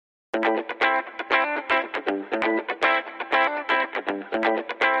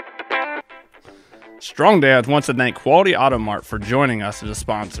Strong Dads wants to thank Quality Auto Mart for joining us as a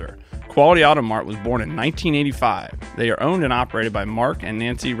sponsor. Quality Auto Mart was born in 1985. They are owned and operated by Mark and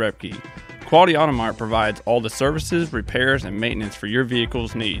Nancy Repke. Quality Auto Mart provides all the services, repairs, and maintenance for your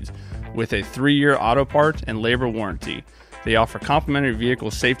vehicle's needs with a 3-year auto parts and labor warranty. They offer complimentary vehicle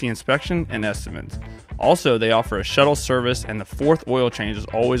safety inspection and estimates. Also, they offer a shuttle service, and the 4th oil change is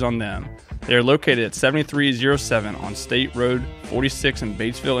always on them. They are located at 7307 on State Road 46 in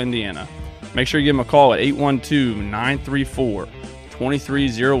Batesville, Indiana. Make sure you give them a call at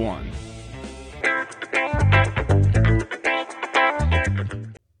 812-934-2301.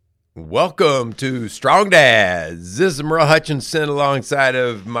 Welcome to Strong Dads. This is Merle Hutchinson alongside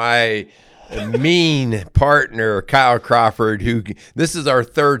of my mean partner, Kyle Crawford, who this is our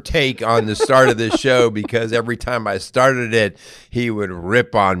third take on the start of this show because every time I started it, he would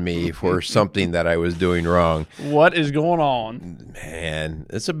rip on me for something that I was doing wrong. What is going on? Man,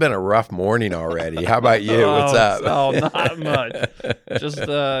 it's been a rough morning already. How about you? What's up? Oh, not much. Just,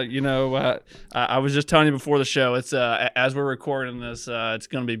 I was just telling you before the show, it's as we're recording this, it's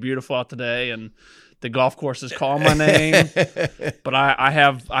going to be beautiful out today, and the golf course is calling my name, but I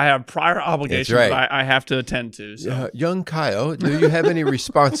have prior obligations I have to attend to. So. Young Kyle, do you have any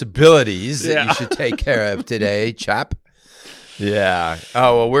responsibilities that you should take care of today, chap? Yeah.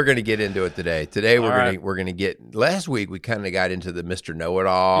 Oh, well, we're going to get into it today. Today we're going to get. Last week we kind of got into the Mr.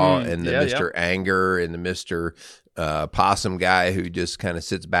 Know-It-All and the Mr. Anger and the Mr. Possum guy who just kind of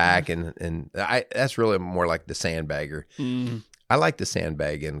sits back and that's really more like the sandbagger. Mm. I like the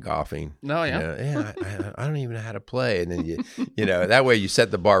sandbag in golfing. No, yeah. I don't even know how to play. And then, you know, that way you set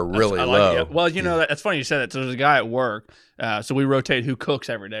the bar really low. Well, that's funny you said that. So there's a guy at work. So we rotate who cooks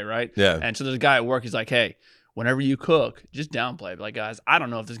every day, right? Yeah. And so there's a guy at work. He's like, hey, whenever you cook, just downplay it. Like, guys, I don't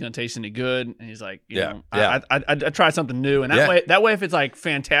know if this is going to taste any good. And he's like, you know, I try something new. And that way, if it's like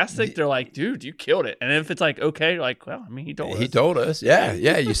fantastic, they're like, dude, you killed it. And if it's like, okay, like, well, I mean, he told us. He told us. Yeah.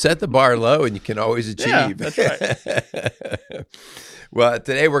 You set the bar low and you can always achieve. Yeah, that's right. Well,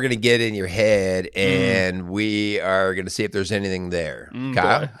 today we're going to get in your head and we are going to see if there's anything there.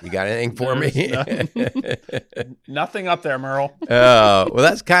 Kyle, you got anything for me? Nothing up there, Merle. Well,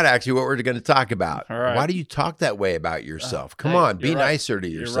 that's kind of actually what we're going to talk about. All right. Why do you talk that way about yourself? Come on, be nicer to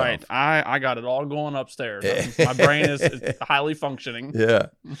yourself. You're right. I got it all going upstairs. My brain is highly functioning. Yeah.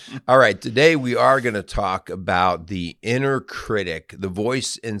 All right. Today we are going to talk about the inner critic, the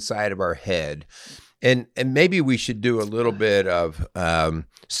voice inside of our head. And maybe we should do a little bit of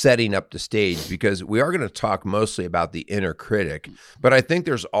setting up the stage because we are going to talk mostly about the inner critic. But I think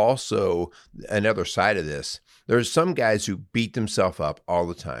there's also another side of this. There's some guys who beat themselves up all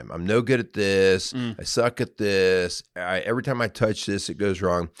the time. I'm no good at this. I suck at this. Every time I touch this, it goes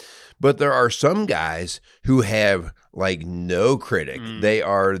wrong. But there are some guys who have like no critic. They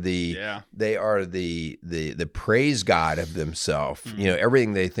are the praise God of themselves. You know,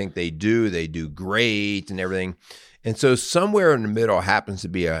 everything they think they do great and everything. And so somewhere in the middle happens to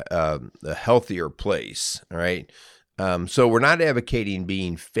be a healthier place. All right. So we're not advocating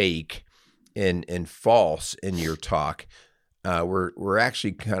being fake and false in your talk. We're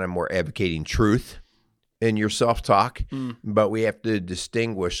actually kind of more advocating truth in your self-talk, but we have to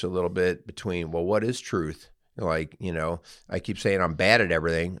distinguish a little bit between, well, what is truth? Like, you know, I keep saying I'm bad at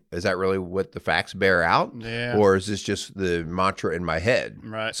everything. Is that really what the facts bear out? Yeah. Or is this just the mantra in my head?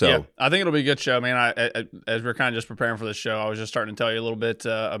 Right. So yeah, I think it'll be a good show, man. As we're kind of just preparing for this show, I was just starting to tell you a little bit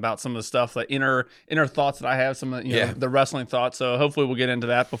about some of the stuff, the inner thoughts that I have, some of the wrestling thoughts. So hopefully we'll get into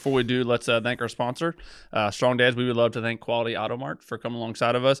that. Before we do, let's thank our sponsor, Strong Dads. We would love to thank Quality Auto Mart for coming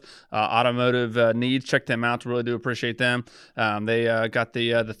alongside of us. Automotive needs, check them out. Really do appreciate them. They got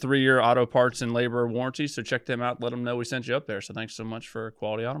the 3-year auto parts and labor warranty. So check them out. Let them know we sent you up there. So thanks so much for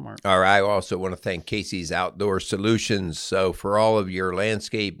Quality Auto Mart. All right. I also want to thank Casey's Outdoor Solutions. So for all of your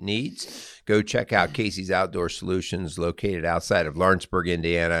landscape needs, go check out Casey's Outdoor Solutions located outside of Lawrenceburg,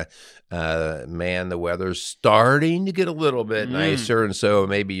 Indiana. Man, the weather's starting to get a little bit nicer, and so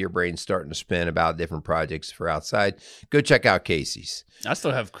maybe your brain's starting to spin about different projects for outside. Go check out Casey's. I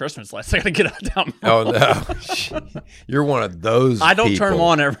still have Christmas lights. I got to get out down. Oh, no. You're one of those I don't people. Turn them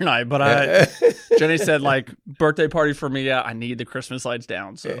on every night, but Jenny said, like, birthday party for me, I need the Christmas lights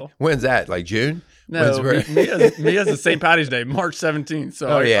down. So when's that? Like June? No, Mia's a St. Patty's Day, March 17th. So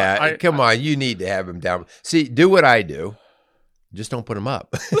come on. You need to have them down. See, do what I do. Just don't put them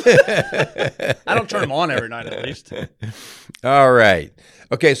up. I don't turn them on every night, at least. All right.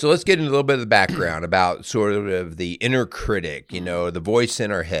 Okay, so let's get into a little bit of the background about sort of the inner critic, you know, the voice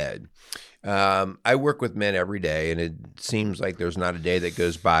in our head. I work with men every day, and it seems like there's not a day that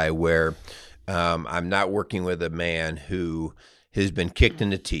goes by where I'm not working with a man who has been kicked in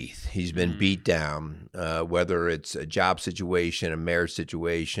the teeth. He's been beat down, whether it's a job situation, a marriage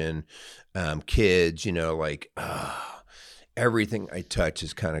situation, kids, everything I touch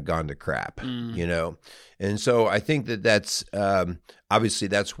has kind of gone to crap, And so I think that's obviously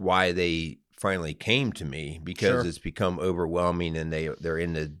that's why they finally came to me, because it's become overwhelming and they're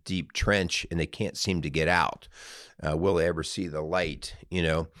in the deep trench and they can't seem to get out. Will they ever see the light,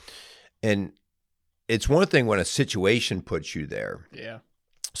 And it's one thing when a situation puts you there. Yeah.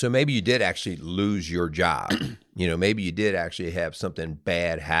 So maybe you did actually lose your job. Maybe you did actually have something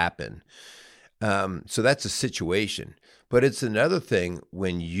bad happen. So that's a situation. But it's another thing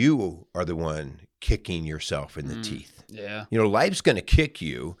when you are the one kicking yourself in the teeth. Yeah. Life's going to kick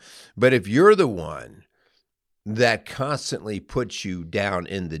you. But if you're the one that constantly puts you down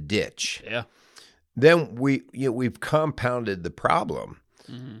in the ditch, then we've compounded the problem.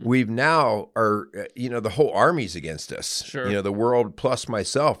 We've now the whole army's against us. Sure. The world plus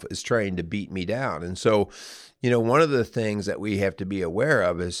myself is trying to beat me down. And so, one of the things that we have to be aware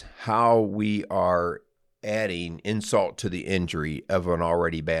of is how we are adding insult to the injury of an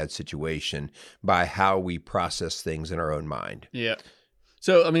already bad situation by how we process things in our own mind. Yeah.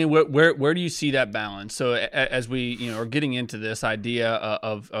 So, I mean, where do you see that balance? So as we, are getting into this idea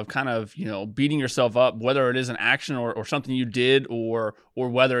of kind of, beating yourself up, whether it is an action or something you did or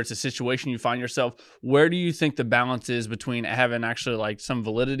whether it's a situation you find yourself, where do you think the balance is between having actually like some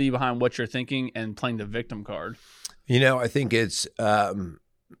validity behind what you're thinking and playing the victim card? I think it's,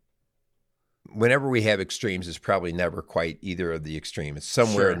 whenever we have extremes, it's probably never quite either of the extreme. It's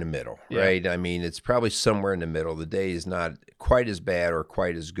somewhere in the middle, right? I mean, it's probably somewhere in the middle. The day is not quite as bad or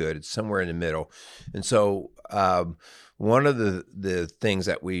quite as good. It's somewhere in the middle. And so one of the things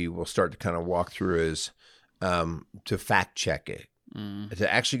that we will start to kind of walk through is to fact check it, to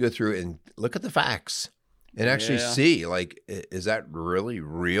actually go through and look at the facts and actually see, like, is that really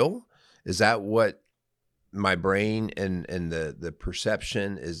real? Is that what my brain and the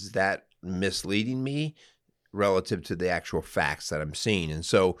perception, is that misleading me relative to the actual facts that I'm seeing? And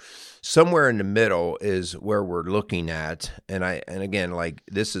so somewhere in the middle is where we're looking at. And again, like,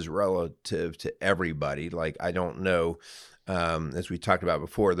 this is relative to everybody. Like, I don't know, as we talked about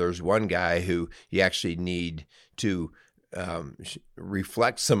before, there's one guy who you actually need to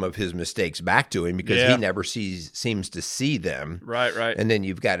reflect some of his mistakes back to him because he never seems to see them. Right. And then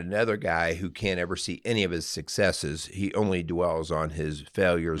you've got another guy who can't ever see any of his successes. He only dwells on his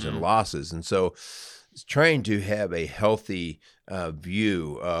failures and losses. And so it's trying to have a healthy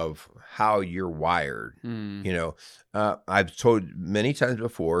view of how you're wired. I've told many times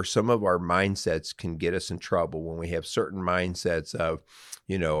before, some of our mindsets can get us in trouble when we have certain mindsets of,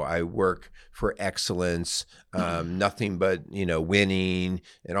 I work for excellence, nothing but, winning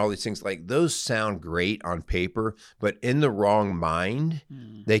and all these things. Like, those sound great on paper, but in the wrong mind,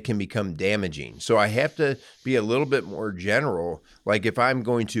 they can become damaging. So I have to be a little bit more general. Like, if I'm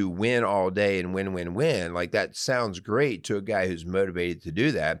going to win all day and win, like, that sounds great to a guy who's motivated to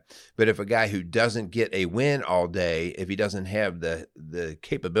do that. But if a guy who doesn't get a win all day, if he doesn't have the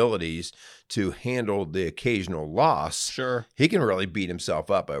capabilities to handle the occasional loss, he can really beat himself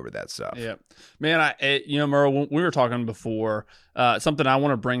up over that stuff. Yeah, man. Merle, when we were talking before, something I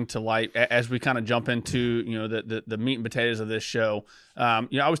want to bring to light as we kind of jump into, the meat and potatoes of this show.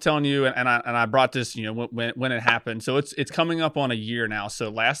 I was telling you, and I brought this, when it happened. So it's coming up on a year now. So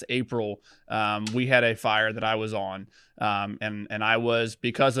last April, we had a fire that I was on, and I was,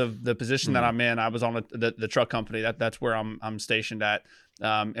 because of the position that I'm in, I was on the truck company. That's where I'm stationed at.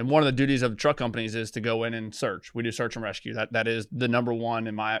 And one of the duties of truck companies is to go in and search. We do search and rescue. That is the number one,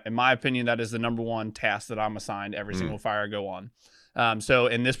 in my opinion, that is the number one task that I'm assigned every single fire I go on. So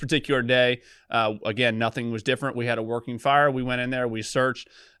in this particular day, again, nothing was different. We had a working fire. We went in there, we searched.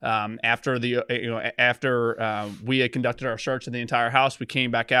 After we had conducted our search of the entire house, we came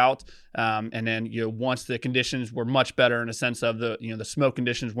back out. And then, once the conditions were much better in a sense of the smoke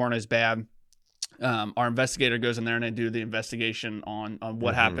conditions weren't as bad, our investigator goes in there and they do the investigation on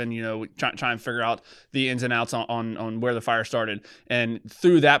what happened, try and figure out the ins and outs on where the fire started. And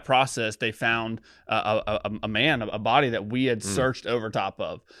through that process, they found a body that we had searched over top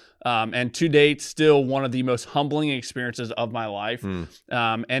of. And to date, still one of the most humbling experiences of my life.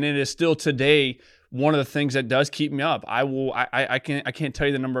 And it is still today one of the things that does keep me up. I can't tell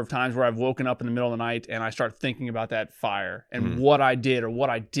you the number of times where I've woken up in the middle of the night and I start thinking about that fire and what I did or what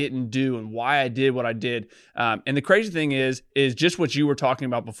I didn't do and why I did what I did. And the crazy thing is just what you were talking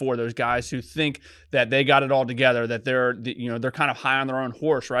about before. Those guys who think that they got it all together, that they're kind of high on their own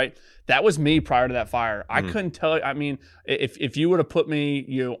horse, right? That was me prior to that fire. I couldn't tell. I mean, if you would have put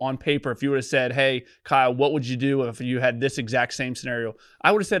me, on paper, if you would have said, "Hey, Kyle, what would you do if you had this exact same scenario?"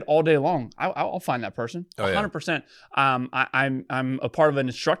 I would have said all day long, "I'll find that person, 100%." I'm a part of an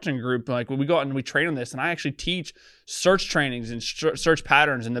instructing group. Like when we go out and we train on this, and I actually teach search trainings and search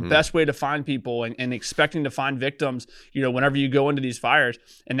patterns and the best way to find people and expecting to find victims. Whenever you go into these fires,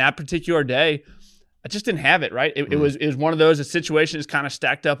 and that particular day, I just didn't have it, right? It was one of those situations kind of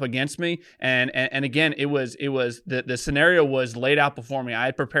stacked up against me, and again, it was the scenario was laid out before me. I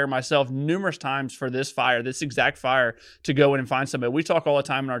had prepared myself numerous times for this exact fire, to go in and find somebody. We talk all the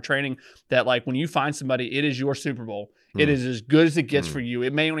time in our training that, like, when you find somebody, it is your Super Bowl. It is as good as it gets for you.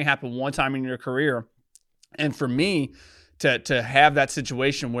 It may only happen one time in your career, and for me to have that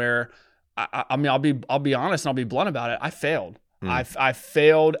situation where I mean, I'll be honest and I'll be blunt about it. I failed. I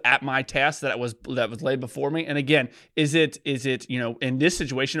failed at my task that was laid before me. And again, is it in this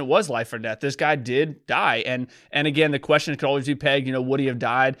situation, it was life or death. This guy did die. And again, the question could always be pegged, would he have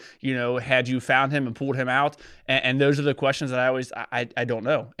died, had you found him and pulled him out? And those are the questions that I don't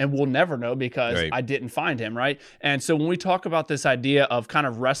know, and we'll never know because I didn't find him, right? And so when we talk about this idea of kind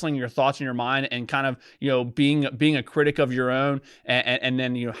of wrestling your thoughts in your mind and kind of being a critic of your own, and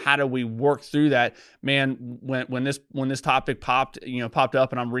then how do we work through that? Man, when this topic popped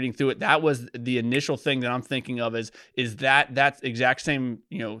up and I'm reading through it, that was the initial thing that I'm thinking of is that exact same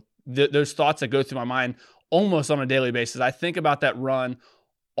those thoughts that go through my mind almost on a daily basis. I think about that run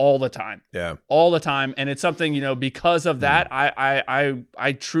all the time. Yeah. All the time. And it's something, because of that,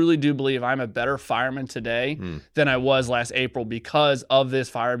 I truly do believe I'm a better fireman today than I was last April because of this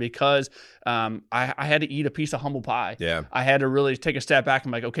fire, because I had to eat a piece of humble pie. Yeah. I had to really take a step back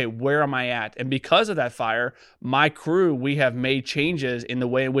and be like, okay, where am I at? And because of that fire, my crew, we have made changes in the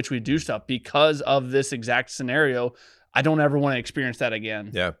way in which we do stuff because of this exact scenario. I don't ever want to experience that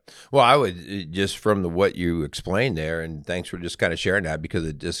again. Yeah. Well, I would just from what you explained there, and thanks for just kind of sharing that, because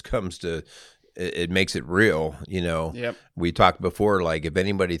it just comes to, it makes it real. Yep. We talked before, like if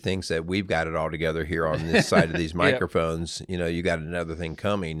anybody thinks that we've got it all together here on this side of these microphones, you got another thing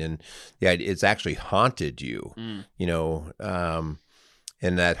coming, and it's actually haunted you, and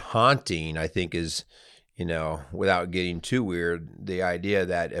that haunting, I think, is, without getting too weird, the idea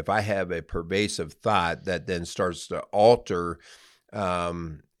that if I have a pervasive thought that then starts to alter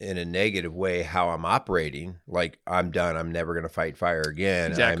in a negative way how I'm operating, like I'm done, I'm never going to fight fire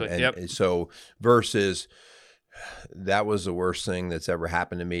again. Exactly. So versus that was the worst thing that's ever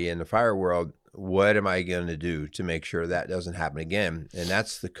happened to me in the fire world. What am I going to do to make sure that doesn't happen again? And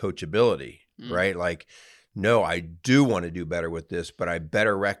that's the coachability, right? Like, no, I do want to do better with this, but I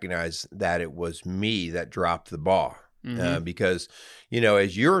better recognize that it was me that dropped the ball. Because,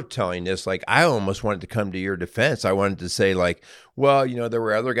 as you're telling this, like, I almost wanted to come to your defense. I wanted to say, like, well, there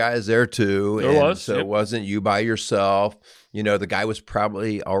were other guys there too. It wasn't you by yourself. The guy was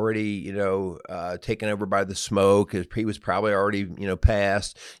probably already, taken over by the smoke. He was probably already,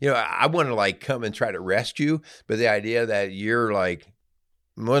 passed. I want to, like, come and try to rescue, but the idea that you're like,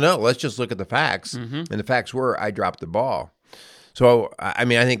 well, no, let's just look at the facts. And the facts were I dropped the ball. So, I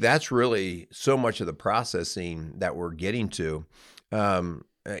mean, I think that's really so much of the processing that we're getting to. Without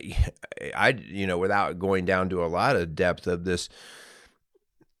going down to a lot of depth of this,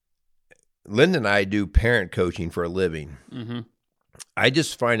 Linda and I do parent coaching for a living. I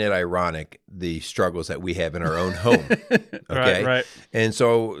just find it ironic, the struggles that we have in our own home. Okay. Right. And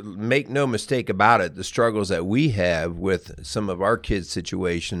so make no mistake about it. The struggles that we have with some of our kids'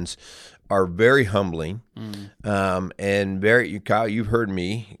 situations are very humbling. And Kyle, you've heard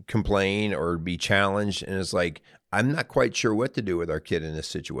me complain or be challenged. And it's like, I'm not quite sure what to do with our kid in this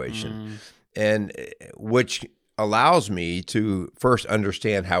situation. And which allows me to first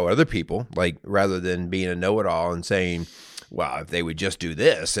understand how other people, like, rather than being a know-it-all and saying, well, if they would just do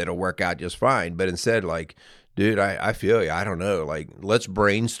this, it'll work out just fine. But instead, like, dude, I feel you. I don't know. Like, let's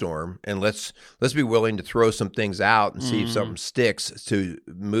brainstorm and let's be willing to throw some things out and see if something sticks to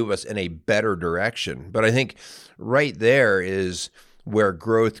move us in a better direction. But I think right there is where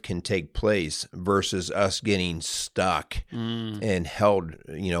growth can take place versus us getting stuck and held,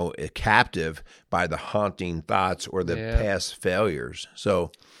 captive by the haunting thoughts or the past failures.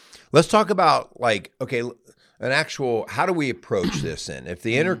 So let's talk about, like, okay, how do we approach this then? If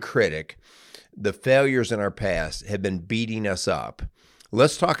the inner critic, the failures in our past have been beating us up,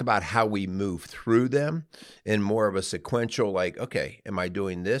 let's talk about how we move through them in more of a sequential, like, okay, am I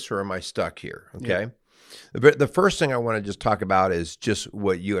doing this or am I stuck here? Okay. The first thing I want to just talk about is just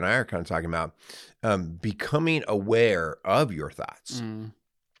what you and I are kind of talking about, becoming aware of your thoughts.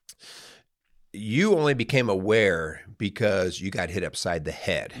 You only became aware because you got hit upside the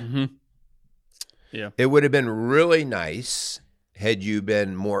head. Yeah. It would have been really nice had you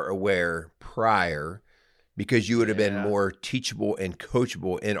been more aware prior, because you would have been more teachable and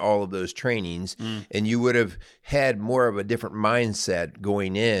coachable in all of those trainings, and you would have had more of a different mindset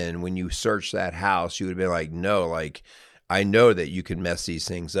going in when you search that house. You would have been like, no, like, I know that you can mess these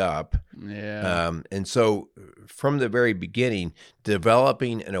things up. Yeah. And so from the very beginning,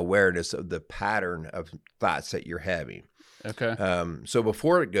 developing an awareness of the pattern of thoughts that you're having. Okay. So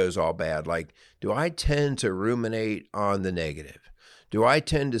before it goes all bad, like, do I tend to ruminate on the negative? Do I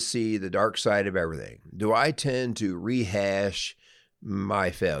tend to see the dark side of everything? Do I tend to rehash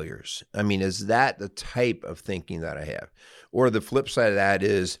my failures? I mean, is that the type of thinking that I have? Or the flip side of that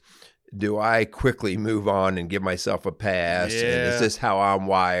is, do I quickly move on and give myself a pass? Yeah. And is this how I'm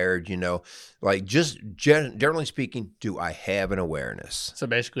wired? You know, like, just generally speaking, do I have an awareness? So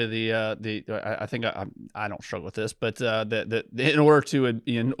basically, I think I don't struggle with this, but in order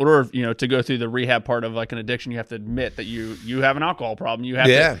to go through the rehab part of like an addiction, you have to admit that you have an alcohol problem. You have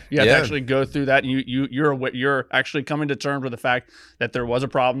to actually go through that, and you're actually coming to terms with the fact that there was a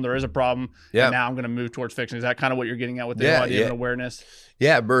problem, there is a problem, and now I'm going to move towards fixing. Is that kind of what you're getting at with the idea of an awareness?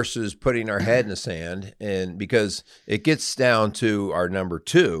 Yeah, versus putting our head in the sand, and because it gets down to our number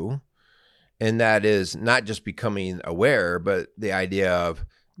 2. And that is not just becoming aware, but the idea of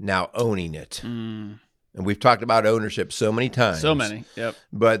now owning it. And we've talked about ownership so many times. So many, yep.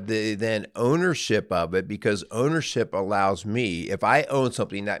 But then ownership of it, because ownership allows me, if I own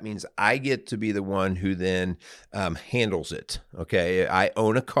something, that means I get to be the one who then handles it, okay? I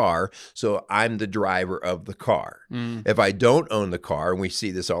own a car, so I'm the driver of the car. If I don't own the car, and we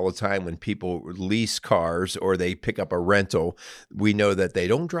see this all the time when people lease cars or they pick up a rental, we know that they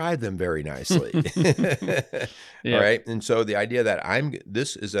don't drive them very nicely. All right? And so the idea that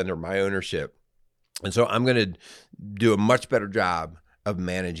this is under my ownership, and so I'm going to do a much better job of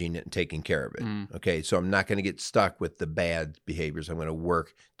managing it and taking care of it. Okay, so I'm not going to get stuck with the bad behaviors. I'm going to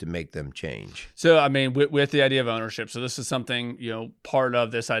work to make them change. So, I mean, with the idea of ownership, so this is something, part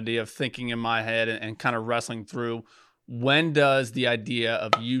of this idea of thinking in my head and kind of wrestling through, when does the idea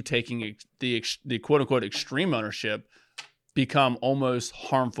of you taking the quote-unquote extreme ownership become almost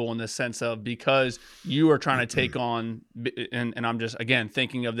harmful in the sense of, because you are trying to take on, and I'm just, again,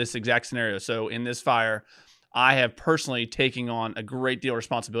 thinking of this exact scenario. So in this fire, I have personally taken on a great deal of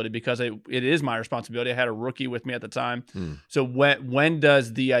responsibility because it is my responsibility. I had a rookie with me at the time. So when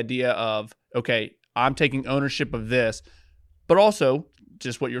does the idea of, okay, I'm taking ownership of this, but also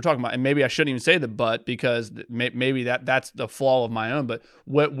just what you're talking about, and maybe I shouldn't even say the but, because maybe that's the flaw of my own, but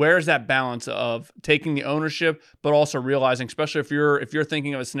where's that balance of taking the ownership, but also realizing, especially if you're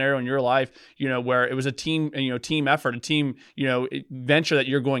thinking of a scenario in your life, where it was a team effort, a team, venture that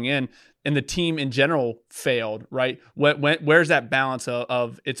you're going in, and the team in general failed, right? Where's that balance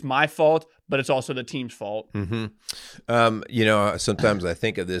of it's my fault, but it's also the team's fault? Sometimes I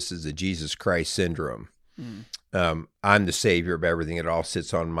think of this as the Jesus Christ syndrome. I'm the savior of everything. It all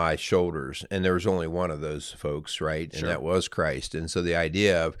sits on my shoulders. And there was only one of those folks, right? Sure. And that was Christ. And so the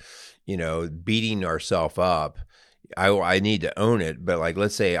idea of, beating ourselves up, I need to own it. But like,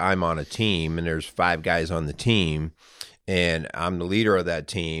 let's say I'm on a team and there's 5 guys on the team and I'm the leader of that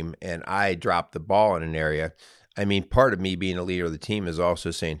team and I drop the ball in an area. I mean, part of me being a leader of the team is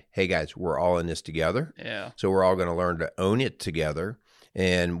also saying, hey guys, we're all in this together. Yeah. So we're all going to learn to own it together.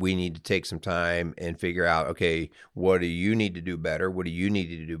 And we need to take some time and figure out, okay, what do you need to do better? What do you need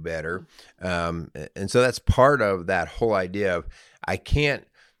to do better? And so that's part of that whole idea of I can't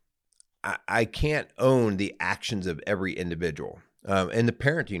own the actions of every individual. In the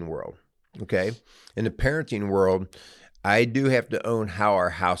parenting world, okay? In the parenting world, I do have to own how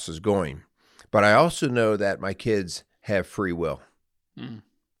our house is going. But I also know that my kids have free will.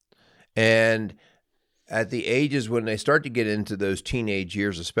 And at the ages when they start to get into those teenage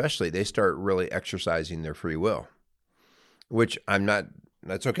years especially, they start really exercising their free will, which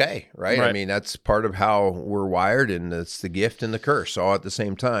that's okay, right? I mean, that's part of how we're wired, and it's the gift and the curse all at the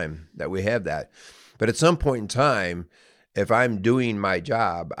same time that we have that. But at some point in time, if I'm doing my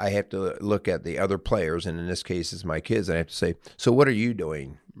job, I have to look at the other players, and in this case, it's my kids, and I have to say, so what are you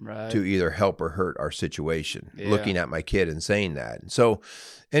doing to either help or hurt our situation? Yeah. Looking at my kid and saying that. So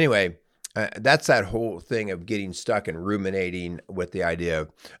anyway, that's that whole thing of getting stuck and ruminating with the idea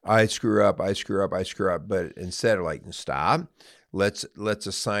of I screw up. But instead of like, stop, let's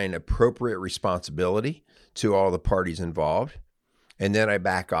assign appropriate responsibility to all the parties involved. and then I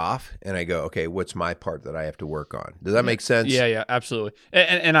back off and I go, okay, what's my part that I have to work on? Does that make sense? Yeah, absolutely.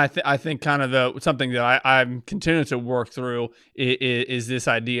 And I think kind of something that I'm continuing to work through is this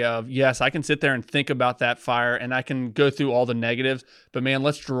idea of, yes, I can sit there and think about that fire and I can go through all the negatives, but man,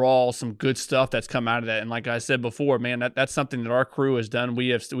 let's draw some good stuff that's come out of that. And like I said before, man, that's something that our crew has done. We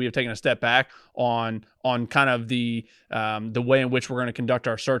have taken a step back on kind of the way in which we're going to conduct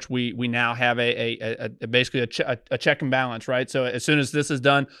our search. We now have a basically a check and balance, right? So as soon as this is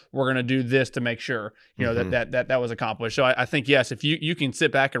done, we're going to do this to make sure that was accomplished. So I think, yes, if you can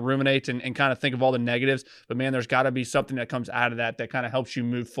sit back and ruminate and kind of think of all the negatives, but man, there's got to be something that comes out of that kind of helps you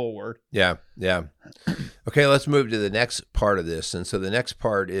move forward. Yeah. Okay, let's move to the next part of this. And so the next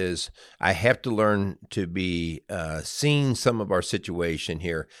part is I have to learn to be seeing some of our situation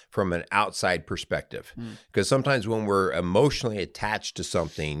here from an outside perspective. Because sometimes when we're emotionally attached to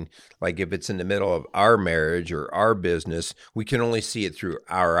something, like if it's in the middle of our marriage or our business, we can only see it through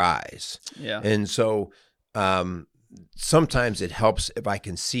our eyes. Yeah. And so sometimes it helps if I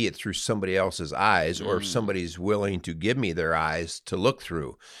can see it through somebody else's eyes, or if somebody's willing to give me their eyes to look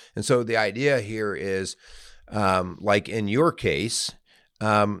through. And so the idea here is, like in your case,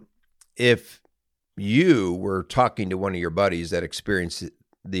 if you were talking to one of your buddies that experienced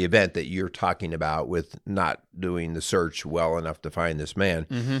the event that you're talking about with not doing the search well enough to find this man,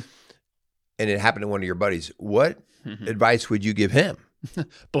 and it happened to one of your buddies, what advice would you give him?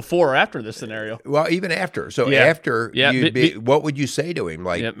 Before or after this scenario? Well, even after. So after, what would you say to him?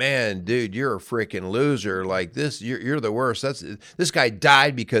 Like, man, dude, you're a freaking loser. Like this, you're the worst. This guy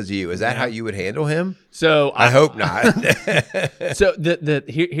died because of you. Is that how you would handle him? So I hope not. So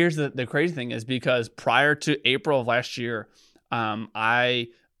here's the crazy thing is, because prior to April of last year, I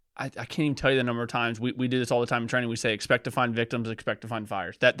can't even tell you the number of times we do this all the time in training. We say, expect to find victims, expect to find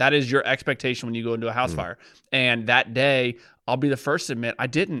fires. That is your expectation when you go into a house fire. And that day, I'll be the first to admit, I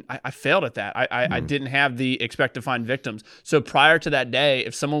failed at that. I didn't have the expect to find victims. So prior to that day,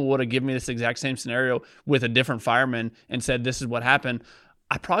 if someone would have given me this exact same scenario with a different fireman and said, this is what happened,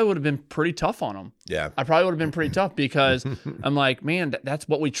 I probably would have been pretty tough on them. Yeah. I probably would have been pretty tough, because I'm like, man, that's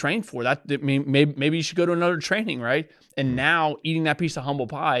what we trained for. Maybe you should go to another training, right? And now eating that piece of humble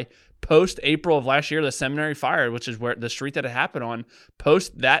pie, post April of last year, the seminary fire, which is where the street that it happened on,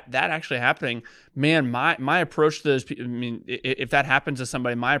 post that actually happening, man, my approach to those people, I mean, if that happens to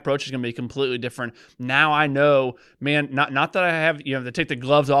somebody, my approach is going to be completely different. Now I know, man, not that I have, to take the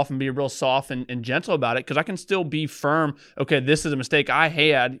gloves off and be real soft and gentle about it, because I can still be firm. Okay, this is a mistake I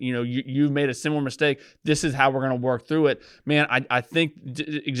had. You've made a similar mistake. This is how we're going to work through it. Man, I think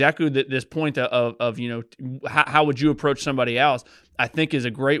exactly this point of how would you approach somebody else, I think is a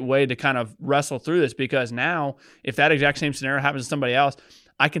great way to kind of wrestle through this, because now if that exact same scenario happens to somebody else,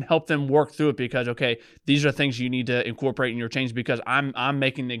 I can help them work through it, because, okay, these are things you need to incorporate in your change, because I'm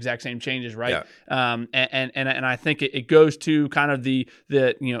making the exact same changes, right? Yeah. And I think it goes to kind of the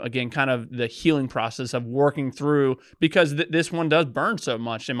again, kind of the healing process of working through, because this one does burn so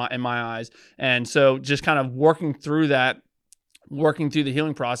much in my eyes. And so just kind of working through that, working through the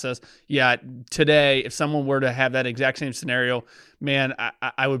healing process. Yeah, today, if someone were to have that exact same scenario, man,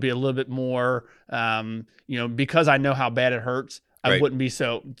 I would be a little bit more, because I know how bad it hurts, I wouldn't be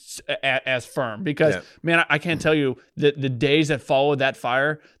so as firm, because man, I can't tell you the days that followed that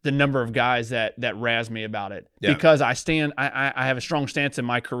fire, the number of guys that razz me about it, because I have a strong stance in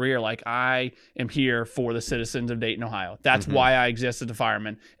my career. Like, I am here for the citizens of Dayton, Ohio. That's why I exist as a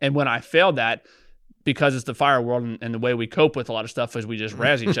fireman. And when I failed that, because it's the fire world, and the way we cope with a lot of stuff is we just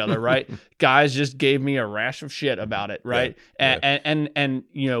razz each other, right? Guys just gave me a rash of shit about it, right? And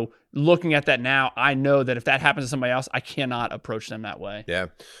looking at that now, I know that if that happens to somebody else, I cannot approach them that way. Yeah.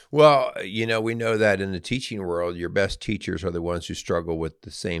 Well, we know that in the teaching world, your best teachers are the ones who struggle with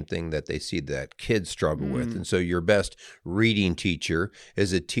the same thing that they see that kids struggle with. And so your best reading teacher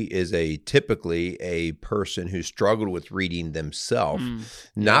is typically a person who struggled with reading themselves,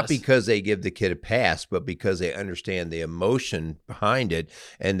 not because they give the kid a pass, but because they understand the emotion behind it,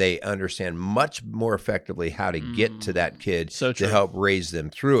 and they understand much more effectively how to get to that kid to help raise them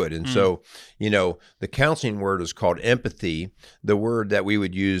through it. And so, the counseling word is called empathy. The word that we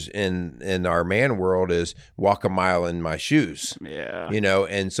would use in our man world is walk a mile in my shoes. Yeah.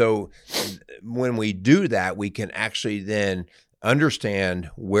 And so when we do that, we can actually then understand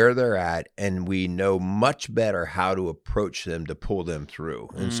where they're at, and we know much better how to approach them to pull them through.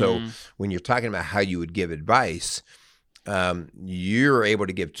 And so when you're talking about how you would give advice, you're able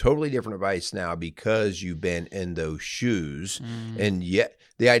to give totally different advice now because you've been in those shoes. And yet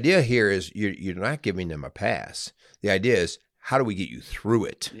the idea here is you're not giving them a pass. The idea is, how do we get you through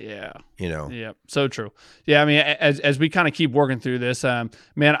it? Yeah. Yeah. So true. Yeah. I mean, as we kind of keep working through this,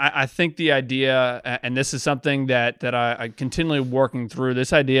 man, I think the idea, and this is something that I continually working through,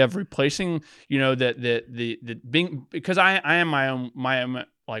 this idea of replacing, the being, because I am my own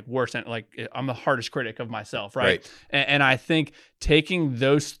like worst, like I'm the hardest critic of myself. Right. And I think taking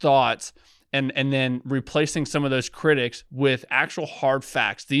those thoughts and then replacing some of those critics with actual hard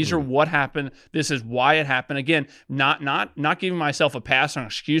facts. These are what happened. This is why it happened. Again, not giving myself a pass or an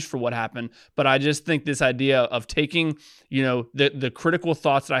excuse for what happened, but I just think this idea of taking, the critical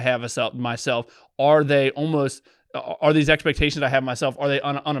thoughts that I have myself, are these expectations I have myself, are they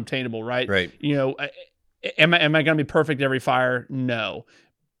unobtainable, right? Right. Am I going to be perfect every fire? No.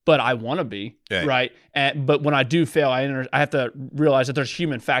 But I want to be, right? But when I do fail, I have to realize that there's a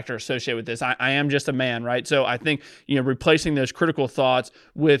human factor associated with this. I am just a man, right? So I think, replacing those critical thoughts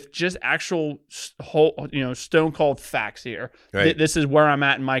with just actual stone cold facts here. Right. This is where I'm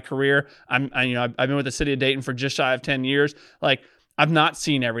at in my career. I've been with the city of Dayton for just shy of 10 years. Like, I've not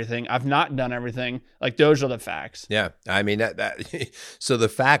seen everything. I've not done everything. Like, those are the facts. Yeah. I mean, so the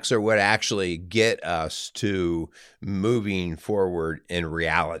facts are what actually get us to moving forward in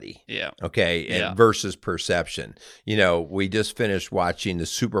reality. Yeah. Okay. And versus perception. We just finished watching the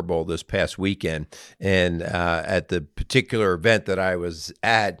Super Bowl this past weekend, and at the particular event that I was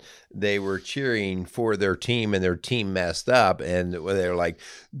at, they were cheering for their team, and their team messed up, and they're like,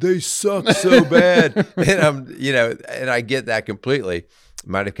 they suck so bad. And I get that completely.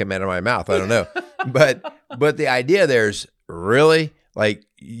 Might have come out of my mouth. I don't know. But the idea there's really, like,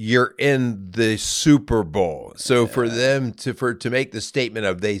 you're in the Super Bowl. So for them to make the statement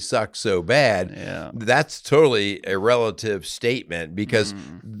of they suck so bad, that's totally a relative statement, because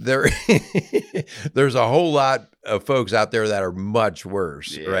there's a whole lot of folks out there that are much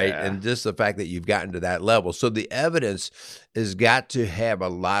worse, right? And just the fact that you've gotten to that level. So the evidence has got to have a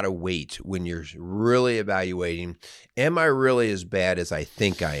lot of weight when you're really evaluating, am I really as bad as I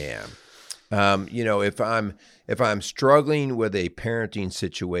think I am? If I'm struggling with a parenting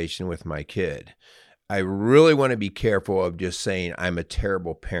situation with my kid, I really want to be careful of just saying I'm a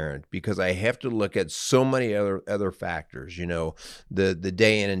terrible parent, because I have to look at so many other factors, the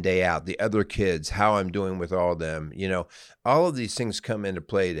day in and day out, the other kids, how I'm doing with all of them, all of these things come into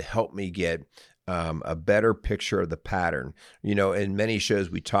play to help me get a better picture of the pattern. In many shows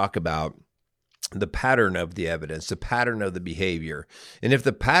we talk about the pattern of the evidence, the pattern of the behavior. And if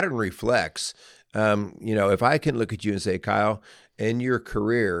the pattern reflects, if I can look at you and say, Kyle, in your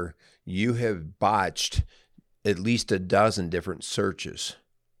career, you have botched at least a dozen different searches.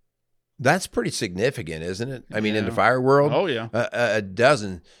 That's pretty significant, isn't it? I mean, in the fire world, a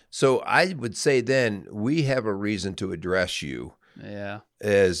dozen. So I would say then we have a reason to address you. Yeah.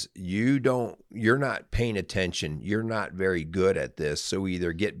 As you're not paying attention. You're not very good at this. So we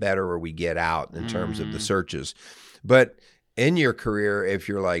either get better or we get out in terms of the searches. But in your career, if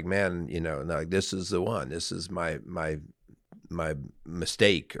you're like, man, like, this is the one, this is my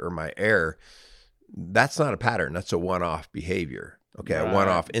mistake or my error, that's not a pattern. That's a one-off behavior. Okay. A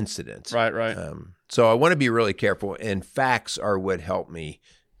one-off incident. Right. So I want to be really careful, and facts are what help me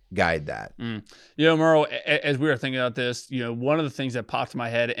guide that. Merle, as we were thinking about this, one of the things that popped in my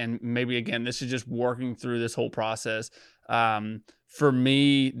head, and maybe again, this is just working through this whole process. For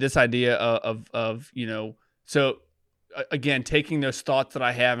me, this idea of so again, taking those thoughts that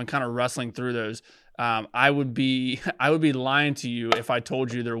I have and kind of wrestling through those. I would be lying to you if I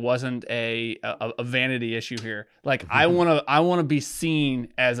told you there wasn't a vanity issue here. Like, I want to be seen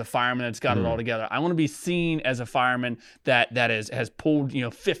as a fireman that's got it all together. I want to be seen as a fireman that has pulled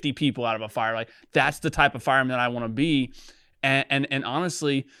 50 people out of a fire. Like, that's the type of fireman that I want to be. And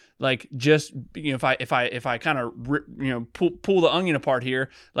honestly, like, just if I kind of pull the onion apart here,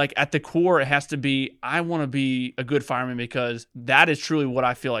 like, at the core, it has to be, I want to be a good fireman, because that is truly what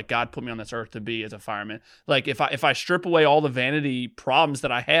I feel like God put me on this earth to be, as a fireman. Like, if I strip away all the vanity problems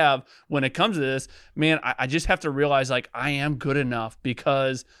that I have when it comes to this, man, I just have to realize, like, I am good enough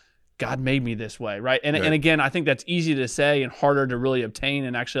because God made me this way, right? And again, I think that's easy to say and harder to really obtain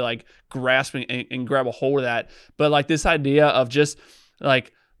and actually, like, grasp and grab a hold of that. But, like, this idea of just,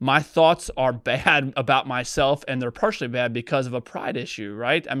 like, my thoughts are bad about myself, and they're partially bad because of a pride issue,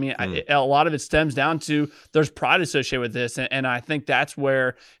 right? I mean, a lot of it stems down to there's pride associated with this, and I think that's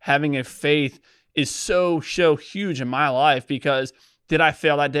where having a faith is so huge in my life, because did I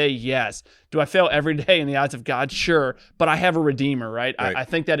fail that day? Yes. Do I fail every day in the eyes of God? Sure. But I have a Redeemer, right? I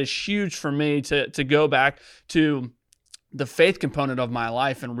think that is huge for me to go back to the faith component of my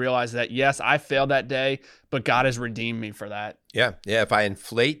life and realize that, yes, I failed that day, but God has redeemed me for that. Yeah. If I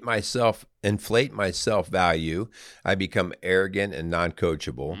inflate my self-value, I become arrogant and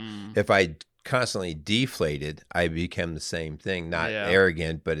non-coachable. If I constantly deflated, I become the same thing, not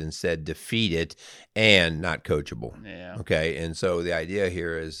arrogant, but instead defeated and not coachable. Yeah. Okay. And so the idea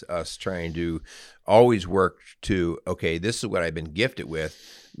here is us trying to always work to, okay, this is what I've been gifted with,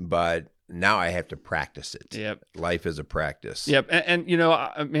 but now I have to practice it. Yep. Life is a practice. Yep. And you know,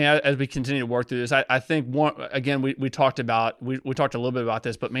 I mean, as we continue to work through this, I think we talked a little bit about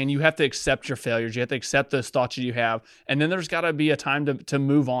this, but man, you have to accept your failures. You have to accept those thoughts that you have. And then there's got to be a time to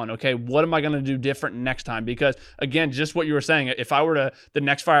move on. Okay. What am I going to do different next time? Because again, just what you were saying, if I were to the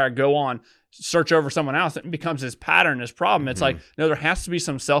next fire go on, search over someone else, it becomes this pattern, this problem. It's like, no, there has to be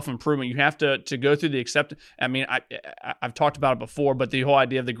some self-improvement. You have to go through the acceptance. I mean, I've talked about it before, but the whole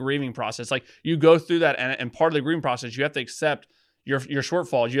idea of the grieving process, like you go through that, and part of the grieving process, you have to accept your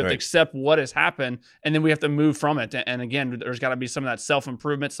shortfalls. You have to accept what has happened, and then we have to move from it. And again, there's got to be some of that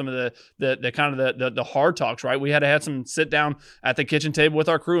self-improvement, some of the kind of the hard talks, right? We had to have some sit down at the kitchen table with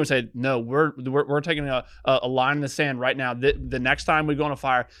our crew and say, no, we're taking a line in the sand right now. The next time we go on a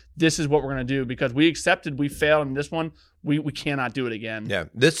fire, this is what we're going to do, because we accepted we failed in this one. We cannot do it again. Yeah.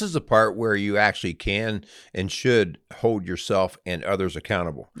 This is the part where you actually can and should hold yourself and others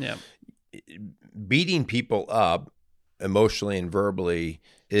accountable. Yeah. Beating people up emotionally and verbally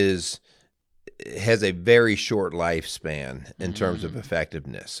has a very short lifespan in terms of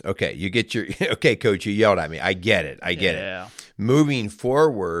effectiveness. Okay, you get okay, coach, you yelled at me. I get it. Moving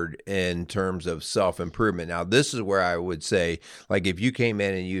forward in terms of self-improvement. Now, this is where I would say, like, if you came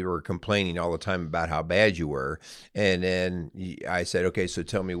in and you were complaining all the time about how bad you were, and then I said, okay, so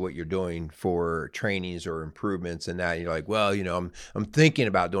tell me what you're doing for trainings or improvements and that. And you're like, well, you know, I'm thinking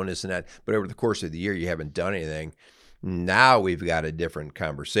about doing this and that, but over the course of the year, you haven't done anything. Now we've got a different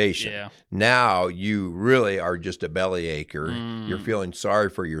conversation. Yeah. Now you really are just a bellyacher. You're feeling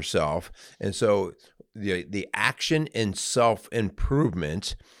sorry for yourself. And so the action in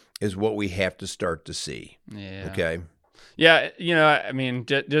self-improvement is what we have to start to see. Yeah. Okay. Yeah, you know, I mean,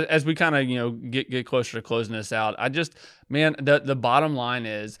 just as we kind of, you know, get closer to closing this out, the bottom line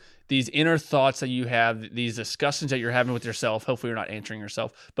is these inner thoughts that you have, these discussions that you're having with yourself. Hopefully you're not answering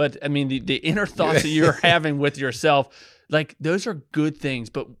yourself, but I mean, the inner thoughts that you're having with yourself, like those are good things,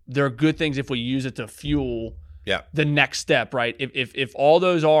 but they're good things if we use it to fuel the next step, right? If all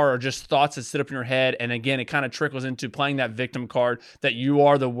those are just thoughts that sit up in your head, and again, it kind of trickles into playing that victim card that you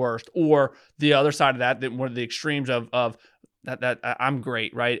are the worst, or the other side of that one of the extremes of that I'm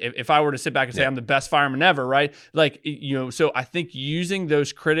great, right? If I were to sit back and say I'm the best fireman ever, right? Like, you know, so I think using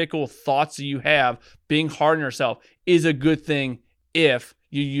those critical thoughts that you have, being hard on yourself, is a good thing if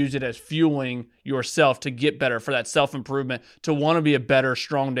you use it as fueling yourself to get better, for that self-improvement, to want to be a better,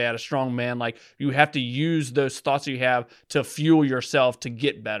 strong dad, a strong man. Like, you have to use those thoughts that you have to fuel yourself to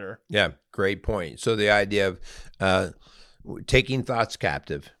get better. Yeah, great point. So the idea of taking thoughts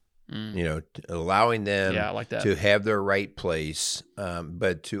captive, you know, allowing them to have their right place,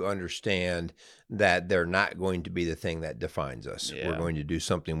 but to understand that they're not going to be the thing that defines us. We're going to do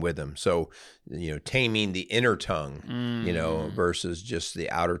something with them. So, you know, taming the inner tongue, you know, versus just the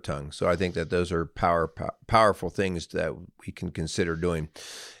outer tongue. So I think that those are powerful things that we can consider doing.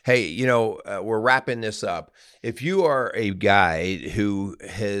 Hey, you know, we're wrapping this up. If you are a guy who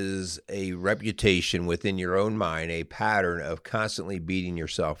has a reputation within your own mind, a pattern of constantly beating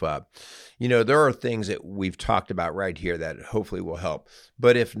yourself up, you know, there are things that we've talked about right here that hopefully will help.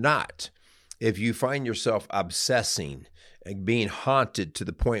 But if not, if you find yourself obsessing and being haunted to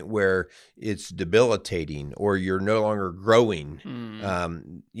the point where it's debilitating or you're no longer growing,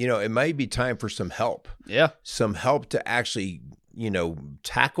 you know, it might be time for some help. Yeah. Some help to actually, you know,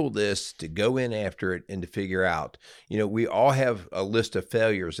 tackle this, to go in after it and to figure out, you know, we all have a list of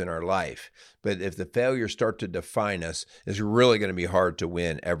failures in our life, but if the failures start to define us, it's really going to be hard to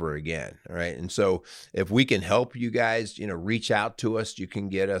win ever again. All right. And so if we can help you guys, you know, reach out to us. You can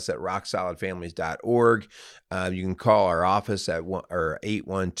get us at rocksolidfamilies.org. You can call our office at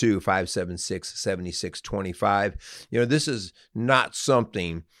 812-576-7625. You know, this is not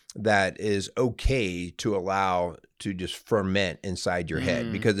something that is okay to allow to just ferment inside your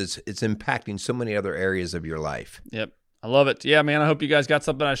head, because it's impacting so many other areas of your life. Yep. I love it. Yeah, man. I hope you guys got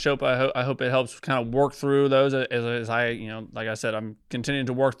something. I hope it helps kind of work through those as I, like I said, I'm continuing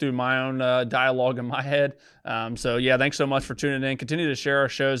to work through my own dialogue in my head. So yeah, thanks so much for tuning in. Continue to share our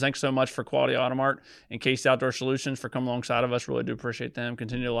shows. Thanks so much for Quality Auto Mart and Casey Outdoor Solutions for coming alongside of us. Really do appreciate them.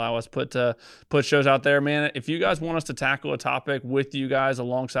 Continue to allow us put shows out there, man. If you guys want us to tackle a topic with you guys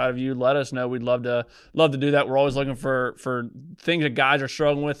alongside of you, let us know. We'd love to do that. We're always looking for things that guys are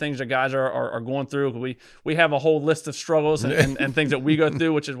struggling with, things that guys are going through. We have a whole list of struggles and things that we go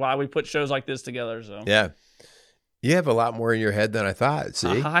through, which is why we put shows like this together. So yeah, you have a lot more in your head than I thought. See,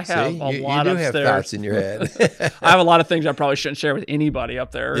 I have a lot. You do have thoughts in your head. I have a lot of things I probably shouldn't share with anybody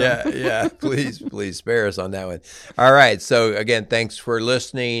up there. Yeah. Please spare us on that one. All right. So again, thanks for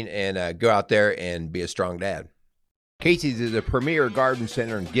listening, and go out there and be a strong dad. Casey's is a premier garden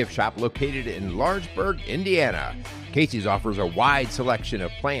center and gift shop located in Lawrenceburg, Indiana. Casey's offers a wide selection of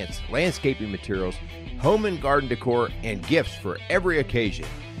plants, landscaping materials, home and garden decor, and gifts for every occasion.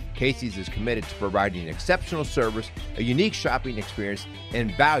 Casey's is committed to providing exceptional service, a unique shopping experience,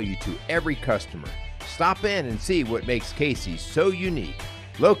 and value to every customer. Stop in and see what makes Casey's so unique.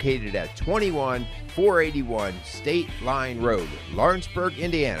 Located at 21481 State Line Road, Lawrenceburg,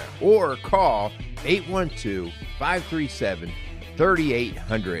 Indiana, or call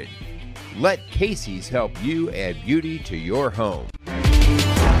 812-537-3800. Let Casey's help you add beauty to your home.